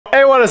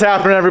Hey, what is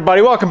happening,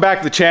 everybody? Welcome back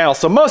to the channel.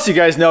 So most of you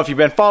guys know, if you've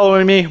been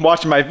following me,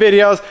 watching my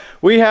videos,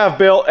 we have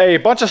built a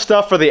bunch of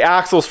stuff for the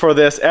axles for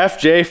this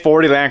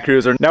FJ40 Land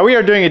Cruiser. Now we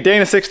are doing a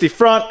Dana 60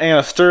 front and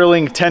a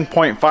Sterling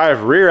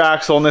 10.5 rear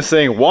axle in this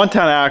thing,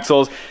 110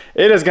 axles.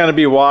 It is going to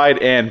be wide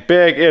and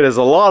big. It is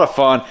a lot of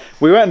fun.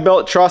 We went and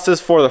built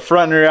trusses for the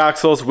front and rear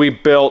axles. We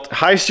built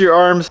high steer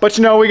arms, but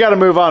you know, we got to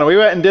move on. We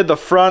went and did the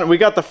front. We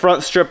got the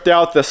front stripped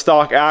out, the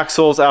stock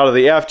axles out of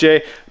the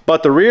FJ.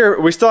 But the rear,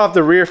 we still have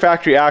the rear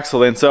factory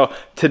axle in. So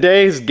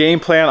today's game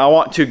plan, I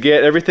want to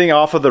get everything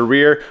off of the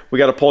rear. We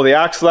got to pull the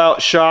axle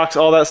out, shocks,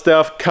 all that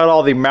stuff, cut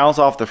all the mounts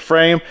off the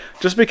frame,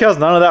 just because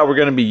none of that we're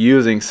going to be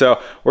using.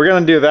 So we're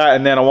going to do that,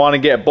 and then I want to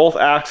get both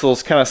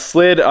axles kind of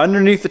slid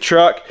underneath the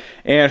truck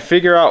and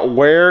figure out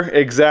where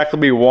exactly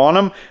we want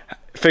them.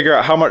 Figure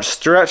out how much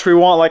stretch we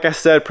want. Like I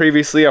said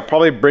previously, I'll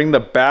probably bring the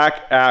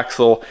back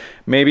axle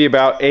maybe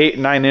about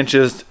 8-9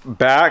 inches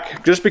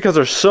back, just because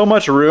there's so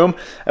much room.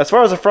 As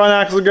far as the front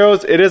axle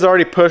goes, it is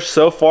already pushed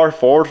so far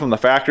forward from the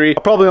factory.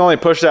 I'll probably only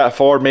push that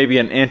forward maybe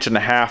 1.5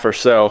 inches or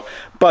so,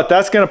 but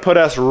that's going to put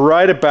us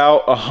right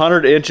about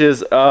 100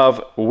 inches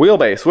of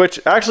wheelbase, which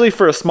actually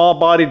for a small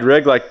bodied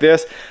rig like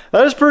this,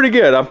 that is pretty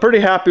good. I'm pretty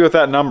happy with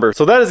that number.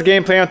 So that is the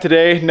game plan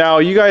today. Now,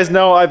 you guys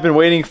know I've been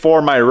waiting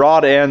for my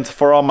rod ends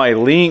for all my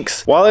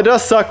links. While it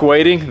does suck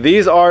waiting,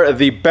 these are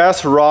the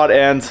best rod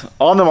ends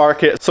on the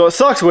market. So it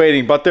sucks waiting,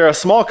 but they're a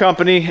small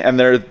company and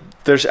they're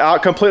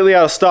completely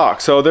out of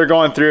stock. So they're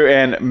going through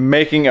and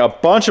making a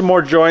bunch of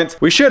more joints.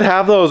 We should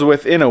have those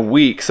within a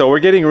week. So we're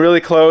getting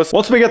really close.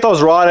 Once we get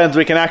those rod ends,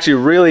 we can actually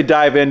really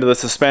dive into the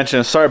suspension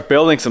and start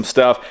building some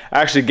stuff,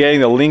 actually getting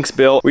the links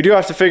built. We do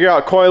have to figure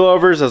out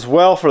coilovers as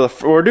well.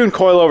 We're doing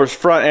coilovers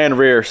front and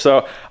rear.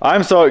 So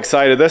I'm so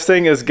excited. This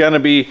thing is gonna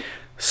be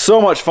so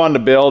much fun to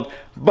build.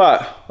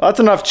 But that's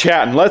enough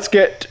chatting. Let's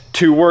get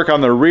to work on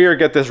the rear,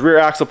 get this rear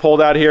axle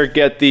pulled out of here,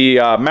 get the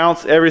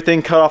mounts,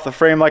 everything cut off the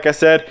frame like I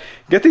said,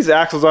 get these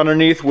axles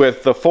underneath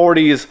with the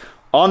 40s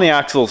on the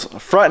axles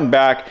front and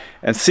back,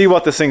 and see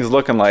what this thing's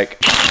looking like.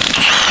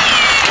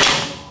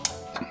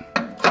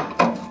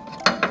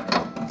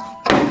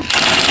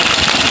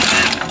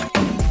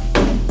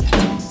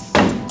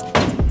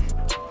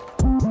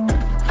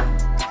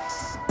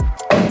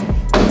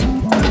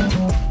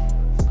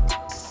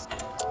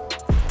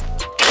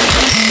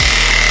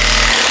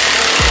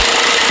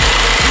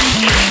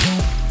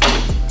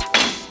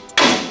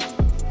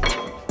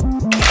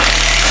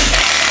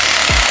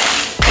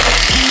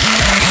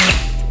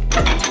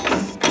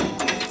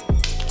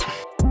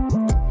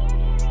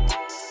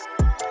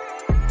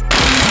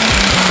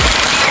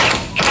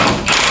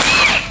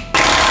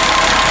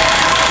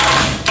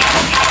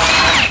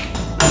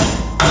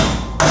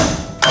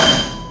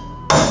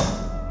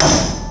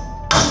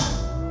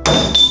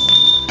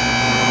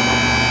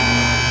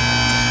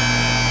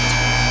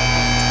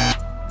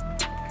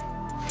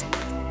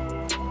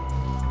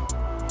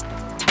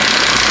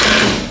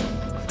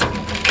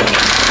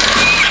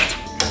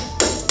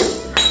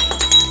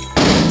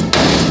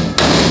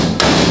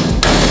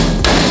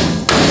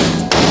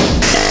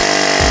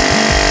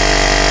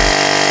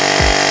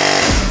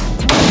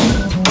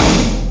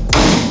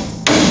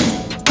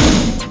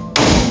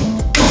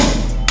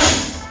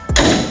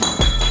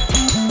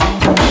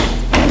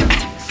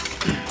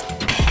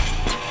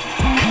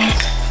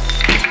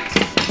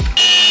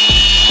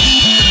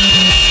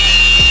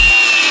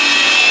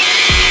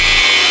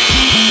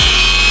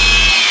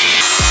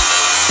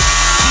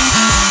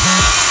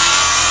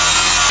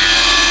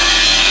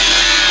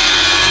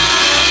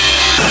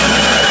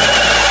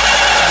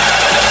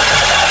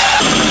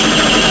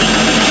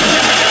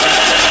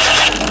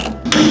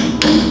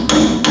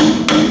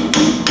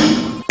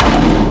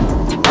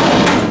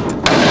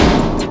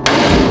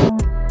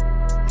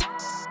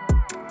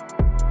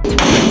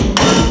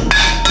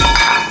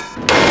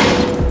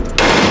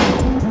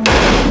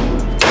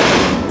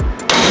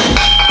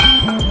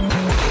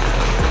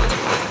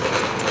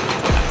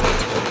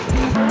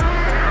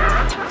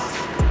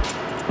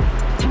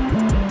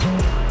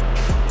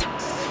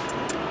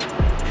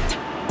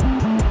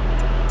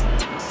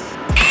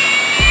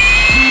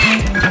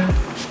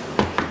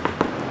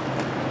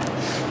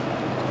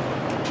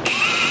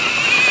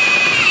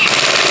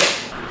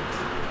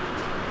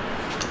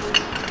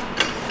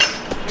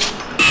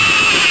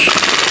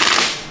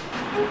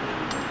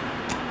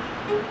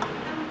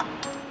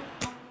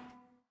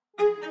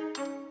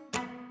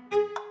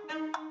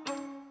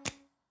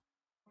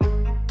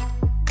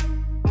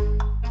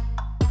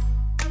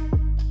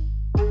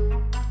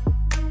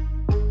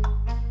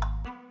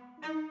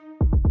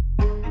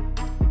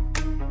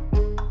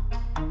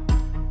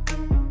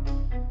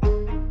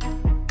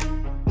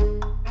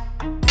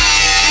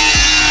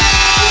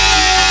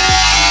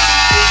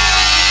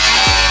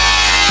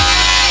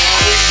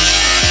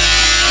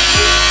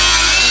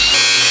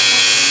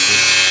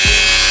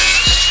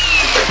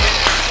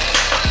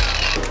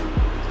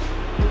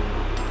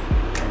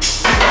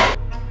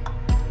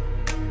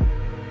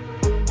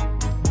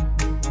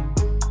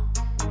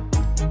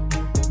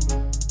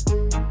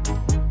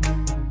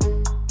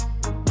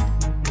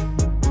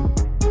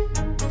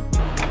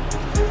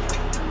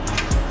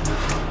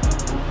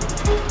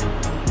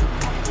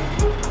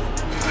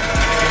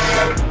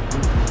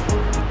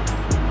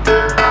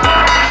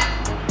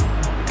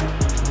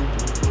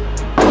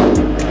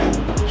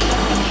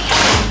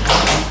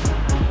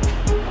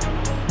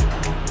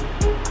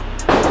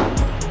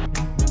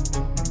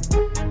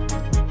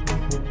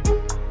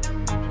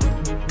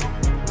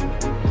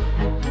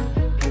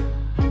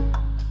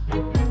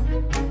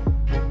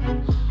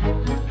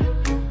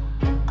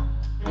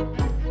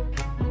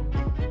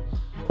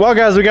 Well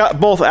guys, we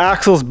got both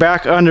axles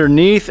back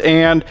underneath,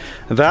 and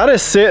that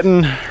is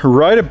sitting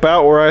right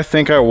about where I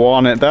think I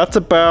want it. That's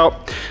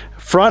about,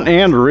 front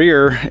and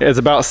rear is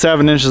about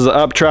 7 inches of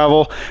up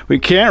travel. We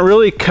can't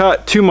really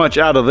cut too much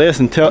out of this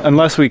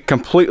unless we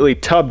completely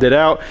tubbed it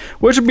out,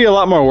 which would be a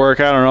lot more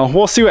work. I don't know,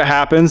 we'll see what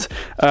happens.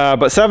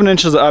 But 7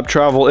 inches of up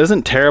travel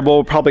isn't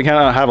terrible. Probably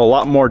kind of have a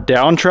lot more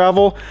down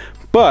travel,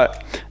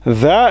 but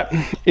that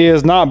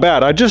is not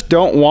bad. I just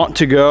don't want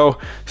to go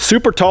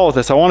super tall with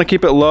this. I want to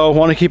keep it low,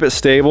 want to keep it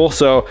stable.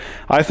 So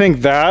I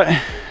think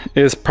that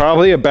is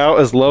probably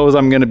about as low as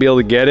I'm going to be able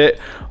to get it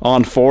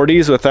on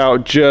 40s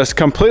without just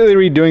completely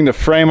redoing the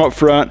frame up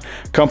front,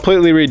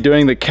 completely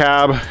redoing the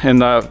cab and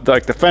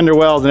the fender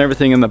wells and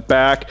everything in the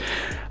back.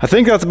 I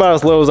think that's about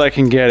as low as I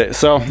can get it.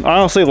 So I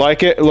honestly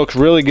like it. It looks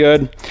really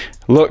good.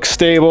 Looks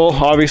stable,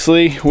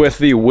 obviously, with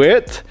the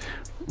width.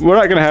 We're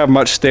not gonna have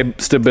much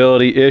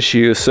stability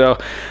issues, so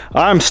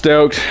I'm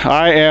stoked.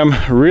 I am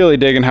really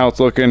digging how it's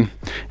looking,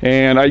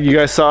 and you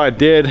guys saw I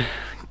did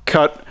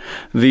cut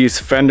these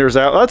fenders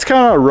out. That's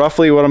kind of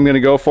roughly what I'm gonna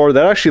go for.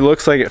 That actually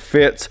looks like it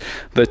fits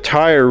the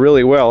tire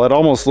really well. It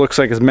almost looks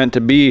like it's meant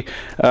to be,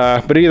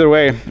 but either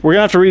way, we're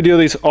gonna have to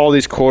redo all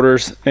these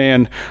quarters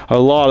and a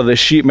lot of the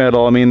sheet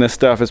metal. I mean, this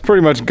stuff is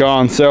pretty much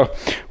gone. So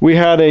we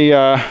had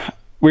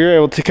we were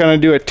able to kind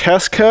of do a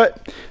test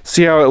cut,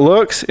 see how it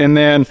looks, and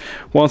then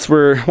once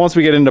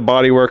we get into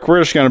body work, we're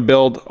just going to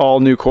build all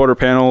new quarter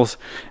panels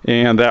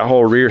and that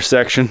whole rear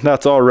section.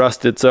 That's all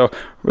rusted, so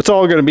it's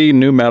all going to be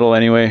new metal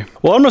anyway.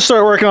 Well, I'm going to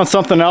start working on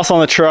something else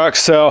on the truck.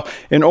 So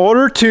in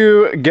order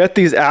to get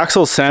these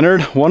axles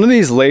centered, one of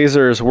these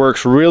lasers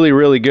works really,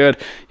 really good.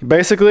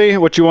 Basically,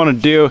 what you want to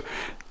do,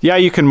 yeah,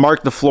 you can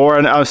mark the floor,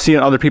 and I've seen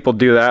other people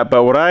do that,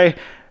 but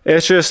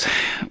it's just,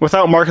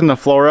 without marking the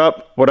floor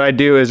up, what I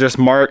do is just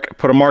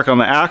put a mark on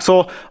the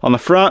axle on the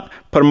front,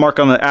 put a mark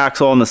on the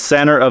axle on the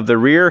center of the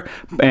rear,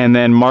 and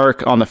then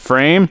mark on the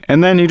frame.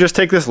 And then you just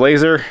take this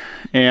laser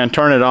and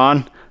turn it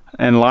on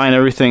and line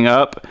everything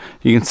up.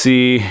 You can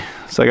see,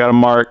 so I got a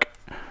mark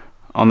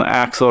on the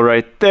axle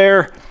right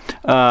there.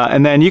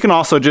 And then you can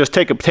also just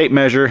take a tape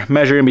measure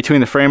in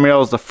between the frame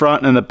rails, the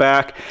front and the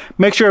back,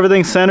 make sure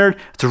everything's centered.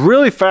 It's a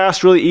really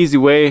fast, really easy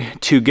way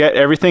to get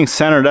everything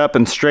centered up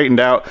and straightened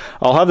out.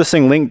 I'll have this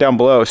thing linked down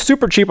below.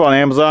 Super cheap on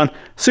Amazon,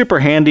 super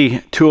handy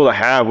tool to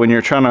have when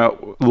you're trying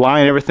to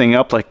line everything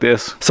up like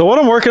this. So what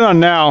I'm working on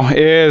now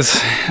is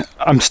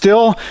I'm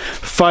still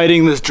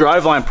fighting this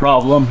driveline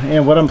problem,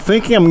 and what I'm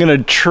thinking I'm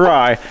gonna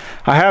try,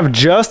 I have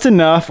just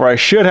enough, or I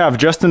should have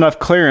just enough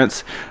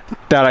clearance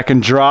that I can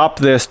drop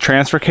this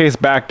transfer case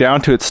back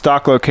down to its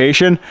stock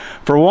location.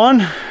 For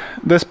one,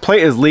 this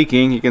plate is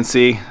leaking. You can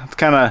see it's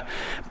kind of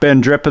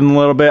been dripping a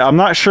little bit. I'm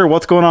not sure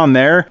what's going on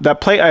there.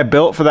 That plate I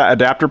built for that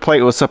adapter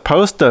plate was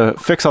supposed to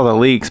fix all the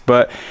leaks,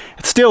 but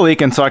it's still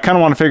leaking, so I kind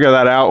of want to figure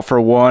that out,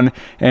 for one.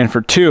 And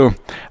for two,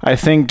 I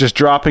think just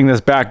dropping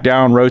this back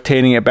down,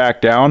 rotating it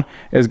back down,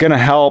 is going to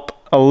help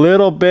a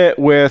little bit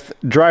with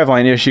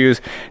driveline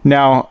issues.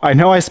 Now, I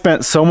know I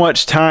spent so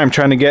much time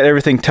trying to get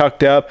everything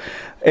tucked up,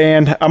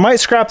 and I might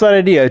scrap that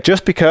idea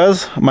just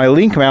because my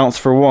link mounts,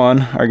 for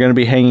one, are going to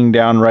be hanging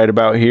down right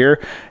about here,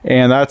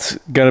 and that's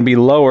going to be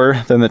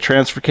lower than the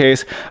transfer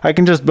case. I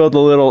can just build a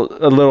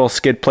little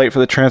skid plate for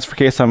the transfer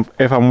case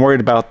if I'm worried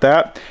about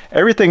that.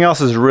 Everything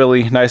else is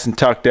really nice and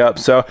tucked up,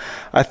 so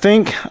I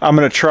think I'm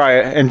going to try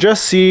it and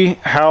just see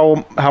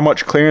how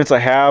much clearance I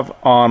have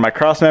on my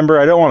cross member.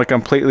 I don't want to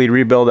completely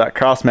rebuild that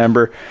cross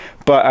member,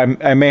 but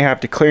I may have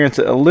to clearance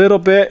it a little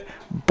bit.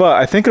 But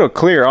I think it'll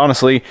clear,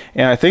 honestly,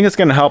 and I think it's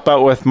going to help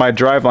out with my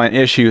driveline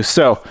issues.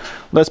 So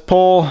let's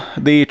pull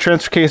the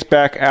transfer case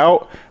back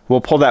out.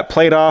 We'll pull that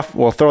plate off.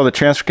 We'll throw the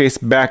transfer case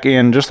back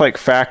in just like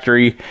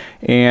factory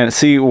and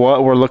see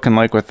what we're looking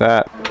like with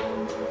that.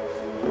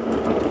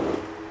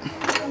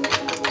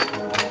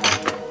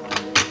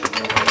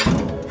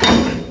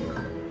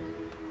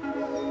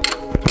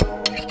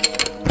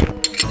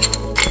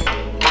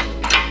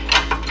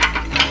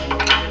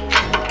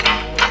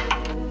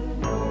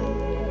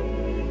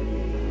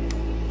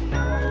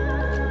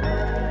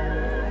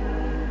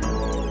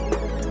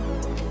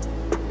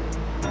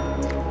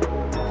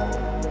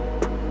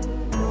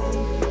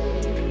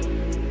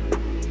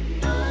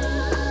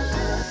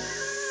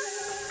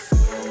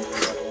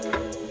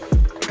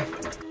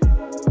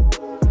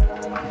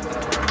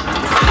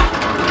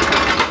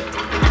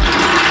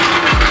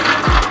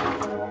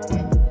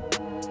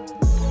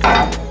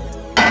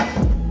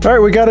 All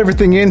right, we got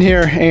everything in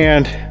here,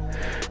 and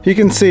you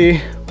can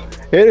see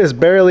it is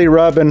barely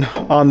rubbing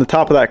on the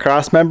top of that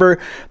cross member.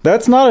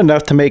 That's not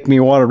enough to make me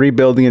want to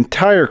rebuild the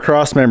entire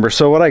cross member.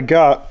 So what I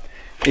got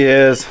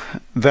is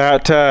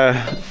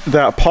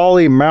that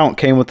poly mount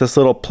came with this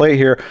little plate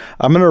here.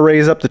 I'm gonna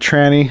raise up the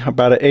tranny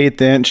about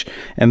 1/8 inch,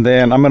 and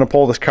then I'm gonna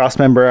pull this cross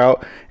member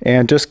out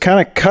and just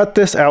kind of cut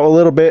this out a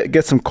little bit,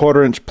 get some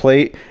 1/4 inch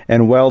plate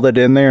and weld it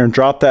in there and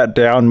drop that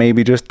down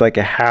maybe just like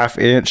 1/2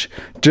 inch,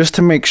 just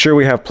to make sure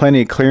we have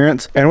plenty of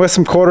clearance. And with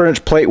some 1/4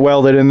 inch plate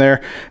welded in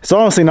there, it's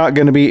honestly not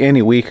going to be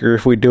any weaker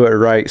if we do it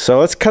right. So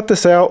let's cut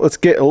this out, let's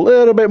get a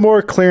little bit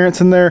more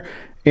clearance in there,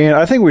 and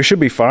I think we should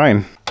be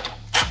fine.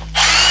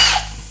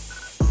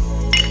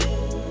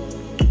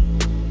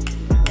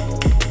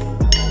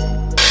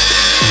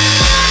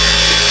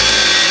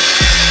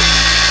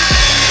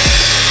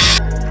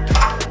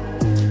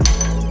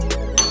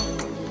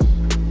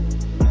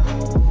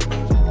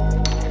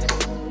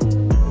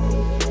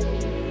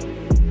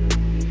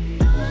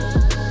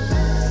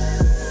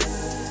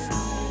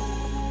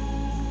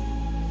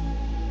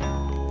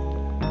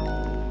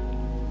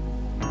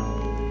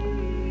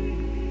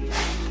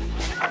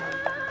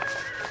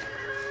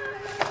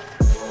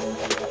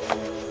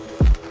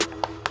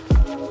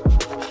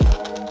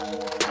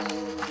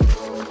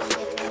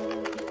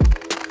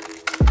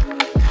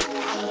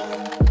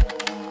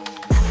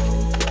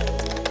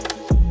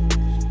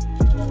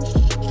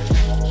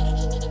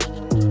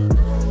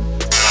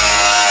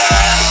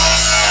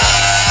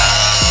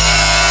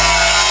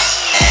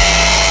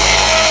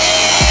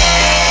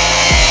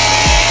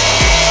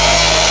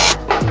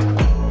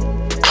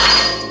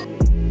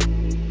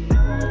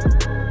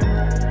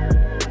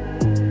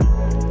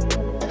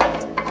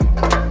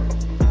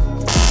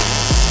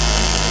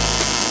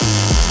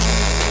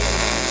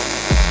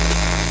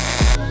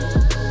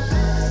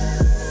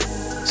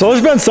 So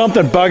there's been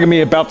something bugging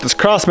me about this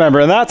cross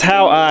member, and that's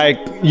how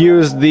I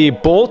use the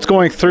bolts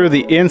going through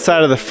the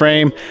inside of the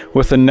frame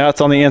with the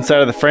nuts on the inside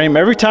of the frame.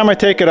 Every time I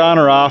take it on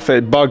or off,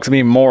 it bugs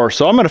me more.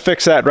 So I'm gonna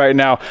fix that right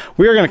now.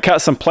 We are gonna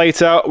cut some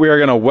plates out. We are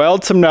gonna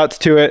weld some nuts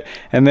to it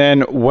and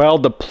then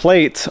weld the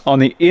plates on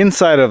the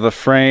inside of the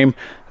frame.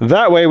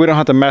 That way we don't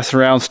have to mess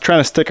around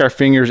trying to stick our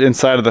fingers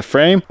inside of the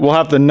frame. We'll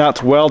have the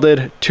nuts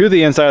welded to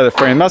the inside of the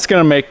frame. That's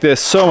gonna make this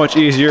so much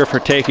easier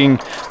for taking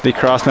the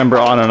cross member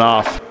on and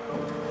off.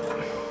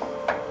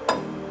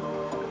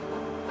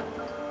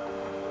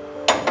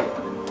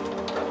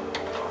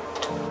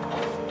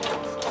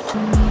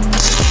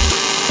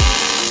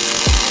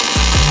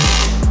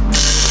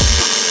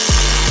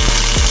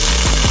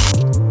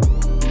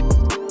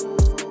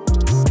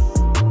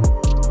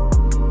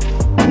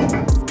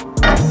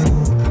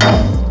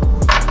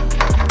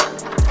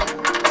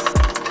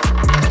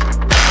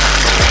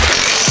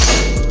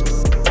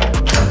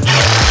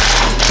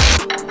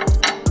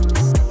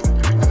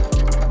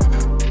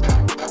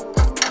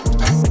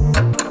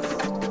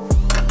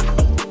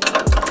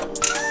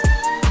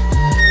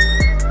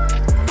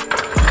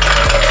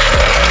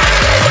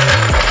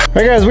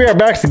 Alright guys, we are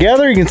back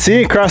together. You can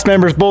see cross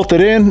members bolted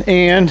in,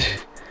 and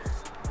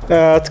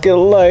let's get a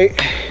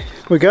light.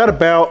 We got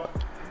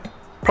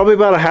probably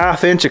about a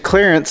 ½ inch of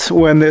clearance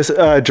when this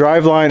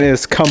drive line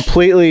is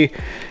completely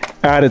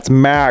at its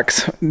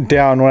max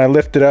down. When I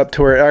lift it up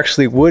to where it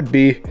actually would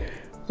be,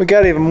 we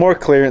got even more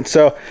clearance,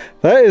 so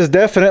that is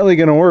definitely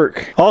going to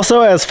work. Also,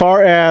 as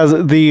far as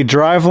the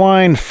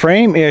driveline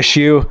frame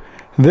issue,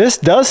 this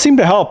does seem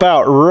to help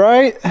out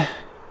right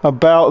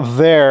about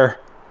there.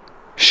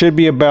 Should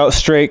be about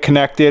straight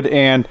connected,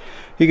 and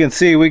you can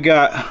see we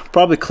got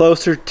probably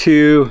closer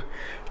to,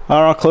 I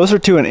don't know, closer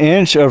to an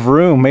inch of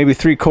room, maybe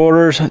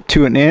 3/4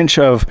 to an inch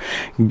of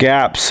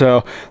gap.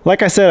 So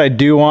like I said, I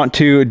do want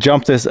to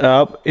jump this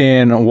up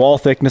in wall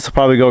thickness. I'll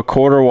probably go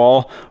 1/4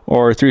 wall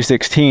or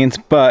 3/16,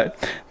 but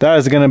that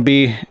is going to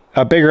be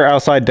a bigger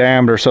outside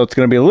diameter, so it's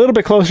going to be a little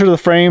bit closer to the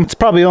frame. It's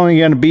probably only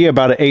going to be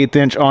about an 1/8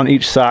 inch on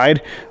each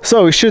side,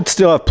 so we should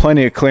still have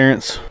plenty of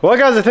clearance. Well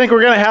guys, I think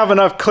we're going to have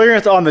enough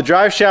clearance on the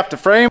drive shaft to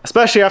frame,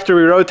 especially after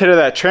we rotated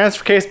that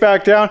transfer case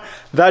back down.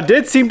 That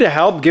did seem to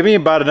help give me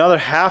about another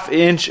 ½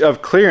 inch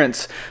of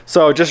clearance.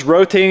 So just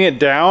rotating it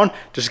down,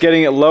 just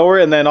getting it lower,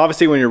 and then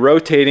obviously when you're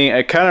rotating,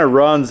 it kind of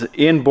runs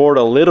inboard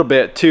a little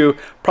bit too.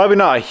 Probably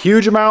not a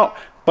huge amount,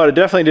 but it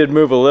definitely did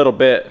move a little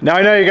bit. Now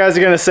I know you guys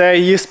are gonna say,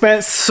 you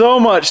spent so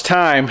much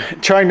time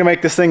trying to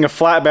make this thing a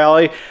flat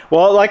belly.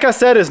 Well, like I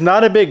said, it's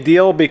not a big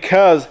deal,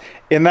 because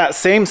in that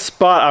same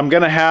spot, I'm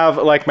gonna have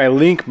like my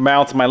link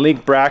mounts, my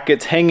link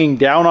brackets hanging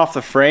down off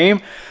the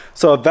frame.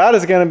 So that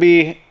is gonna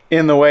be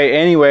in the way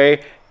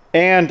anyway.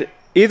 And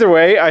either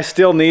way, I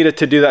still needed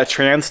to do that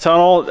trans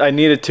tunnel. I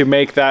needed to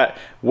make that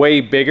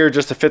way bigger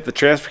just to fit the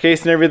transfer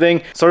case and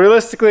everything. So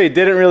realistically, it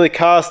didn't really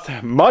cost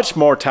much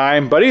more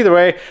time, but either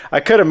way,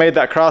 I could have made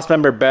that cross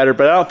member better,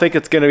 but I don't think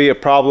it's going to be a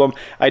problem.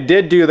 I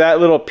did do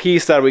that little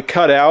piece that we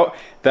cut out.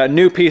 That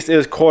new piece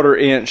is 1/4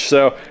 inch,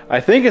 so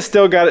I think it's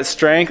still got its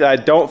strength. I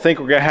don't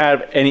think we're gonna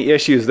have any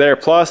issues there.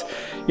 Plus,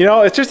 you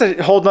know, it's just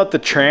holding up the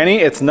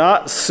tranny. It's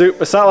not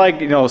like,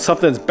 you know,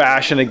 something's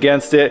bashing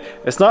against it.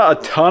 It's not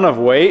a ton of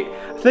weight.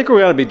 I think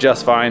we're gonna be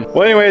just fine.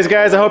 Well anyways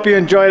guys, I hope you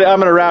enjoyed it. I'm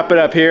gonna wrap it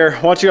up here.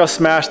 Why don't you go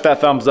smash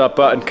that thumbs up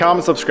button,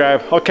 comment,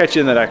 subscribe. I'll catch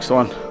you in the next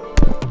one.